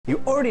You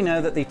already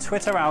know that the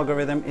Twitter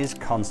algorithm is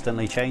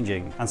constantly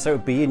changing, and so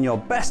it'd be in your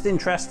best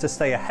interest to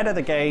stay ahead of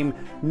the game,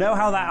 know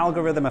how that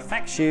algorithm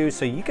affects you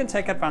so you can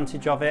take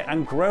advantage of it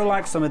and grow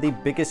like some of the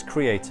biggest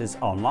creators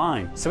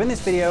online. So in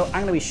this video, I'm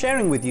going to be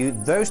sharing with you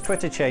those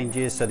Twitter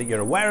changes so that you're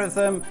aware of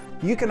them,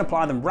 you can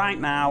apply them right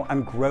now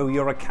and grow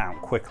your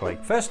account quickly.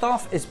 First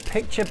off is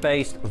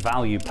picture-based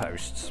value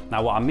posts.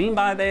 Now what I mean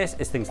by this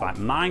is things like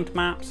mind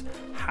maps,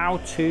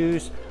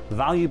 how-tos,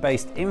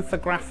 value-based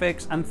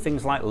infographics, and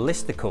things like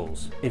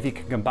listicles. If you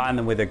can combine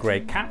them with a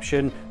great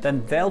caption,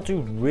 then they'll do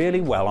really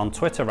well on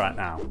Twitter right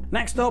now.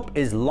 Next up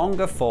is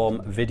longer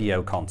form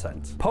video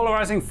content.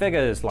 Polarizing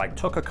figures like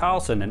Tucker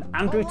Carlson and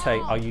Andrew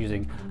Tate are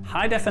using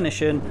high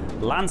definition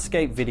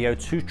landscape video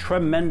to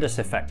tremendous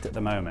effect at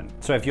the moment.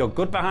 So if you're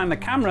good behind the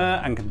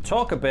camera and can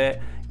talk a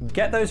bit,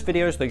 get those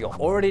videos that you're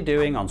already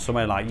doing on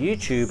somewhere like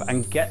YouTube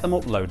and get them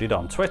uploaded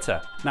on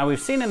Twitter. Now we've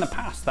seen in the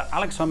past that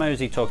Alex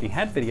Hormozi talking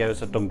head videos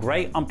have done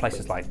great on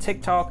places like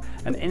TikTok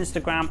and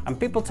Instagram, and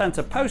people tend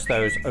to post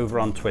those over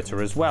on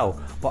Twitter as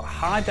well. But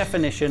high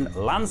definition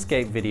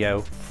landscape video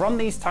from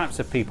these types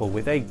of people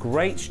with a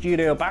great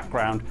studio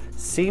background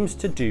seems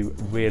to do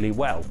really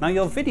well. Now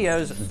your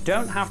videos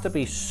don't have to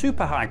be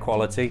super high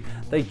quality,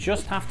 they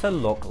just have to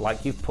look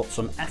like you've put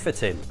some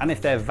effort in. And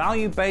if they're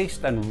value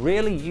based and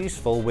really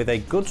useful with a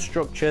good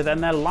structure,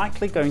 then they're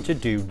likely going to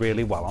do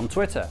really well on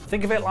Twitter.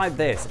 Think of it like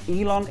this,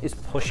 Elon is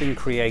pushing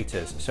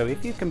creators. So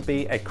if you can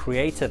be a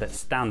creator that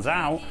stands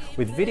out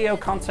with video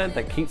content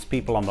that keeps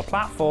people on the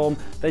platform,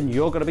 then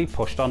you're going to be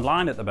pushed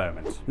online at the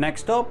moment.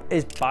 Next up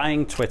is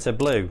buying Twitter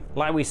Blue.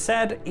 Like we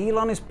said,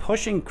 Elon is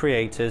pushing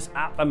creators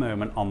at the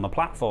moment on the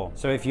platform.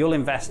 So if you'll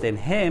invest in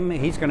him,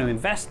 he's going to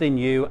invest in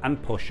you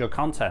and push your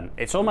content.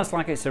 It's almost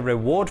like it's a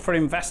reward for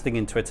investing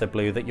in Twitter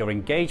Blue that your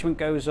engagement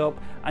goes up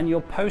and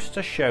your posts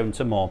are shown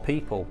to more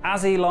people.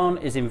 As Elon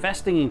is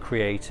investing in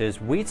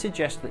creators, we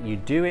suggest that you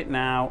do it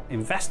now,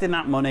 invest in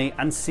that money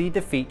and see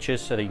the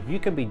features so that you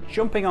can be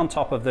jumping on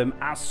top of them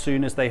as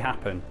soon as they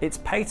happen. It's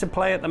pay to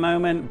play at the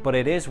moment, but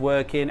it is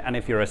working, and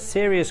if you're a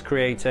serious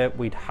creator,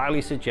 we'd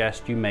highly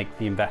suggest you make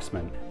the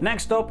investment.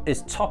 Next up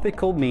is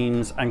topical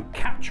memes and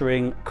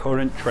capturing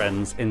current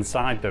trends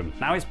inside them.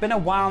 Now it's been a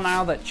while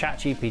now that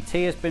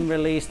ChatGPT has been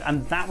released,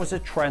 and that was a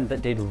trend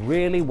that did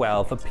really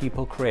well for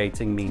people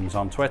creating memes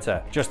on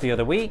Twitter. Just the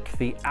other week,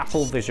 the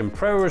Apple Vision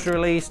Pro was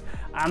released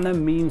and the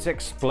memes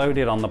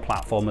exploded on the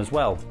platform as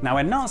well. Now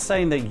we're not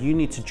saying that you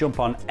need to jump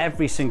on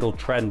every single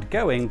trend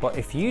going, but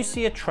if you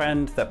see a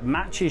trend that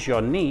matches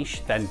your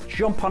niche, then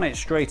jump on it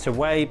straight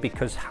away,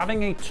 because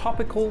having a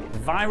topical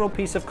viral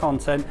piece of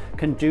content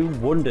can do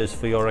wonders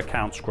for your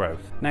account's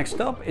growth.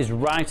 Next up is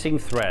writing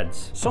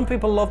threads. Some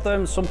people love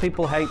them, some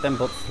people hate them,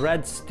 but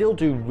threads still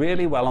do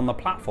really well on the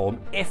platform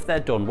if they're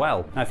done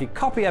well. Now if you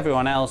copy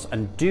everyone else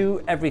and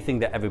do everything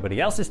that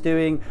everybody else is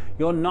doing,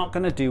 you're not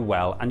going to do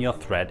well and your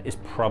thread is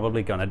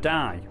probably going to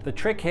die. The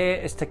trick here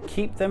is to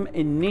keep them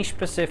in niche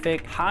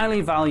specific,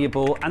 highly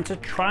valuable, and to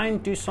try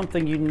and do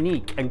something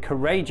unique and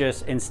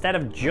courageous instead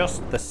of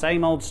just the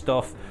same old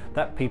stuff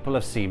that people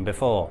have seen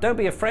before. Don't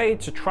be afraid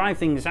to try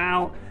things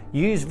out.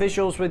 Use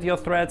visuals with your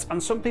threads,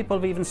 and some people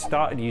have even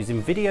started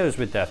using videos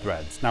with their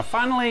threads. Now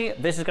finally,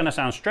 this is going to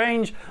sound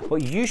strange,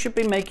 but you should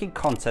be making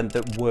content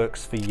that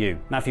works for you.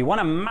 Now if you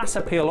want a mass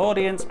appeal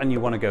audience and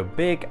you want to go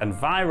big and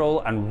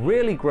viral and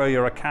really grow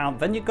your account,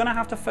 then you're going to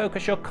have to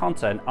focus your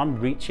content on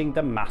reaching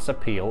the mass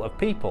appeal of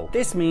people.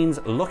 This means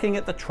looking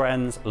at the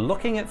trends,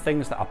 looking at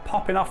things that are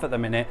popping off at the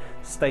minute,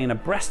 staying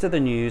abreast of the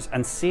news,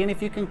 and seeing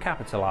if you can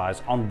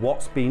capitalize on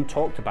what's being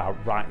talked about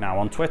right now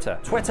on Twitter.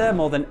 Twitter,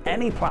 more than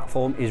any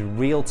platform, is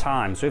real time.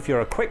 So if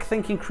you're a quick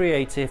thinking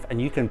creative and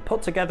you can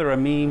put together a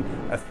meme,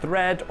 a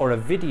thread, or a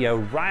video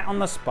right on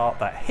the spot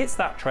that hits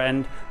that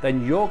trend,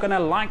 then you're going to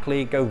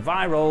likely go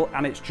viral,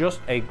 and it's just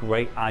a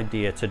great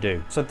idea to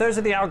do. So those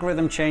are the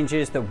algorithm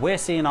changes that we're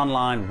seeing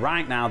online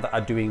right now that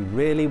are doing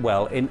really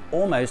well in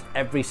almost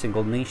every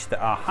single niche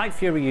that our Hype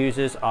Fury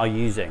users are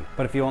using.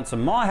 But if you want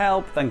some more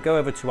help, then go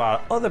over to our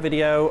other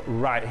video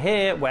right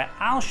here where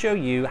I'll show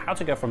you how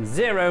to go from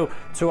 0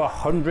 to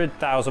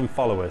 100,000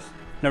 followers.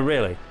 No,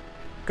 really.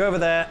 Go over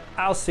there,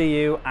 I'll see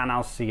you, and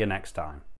I'll see you next time.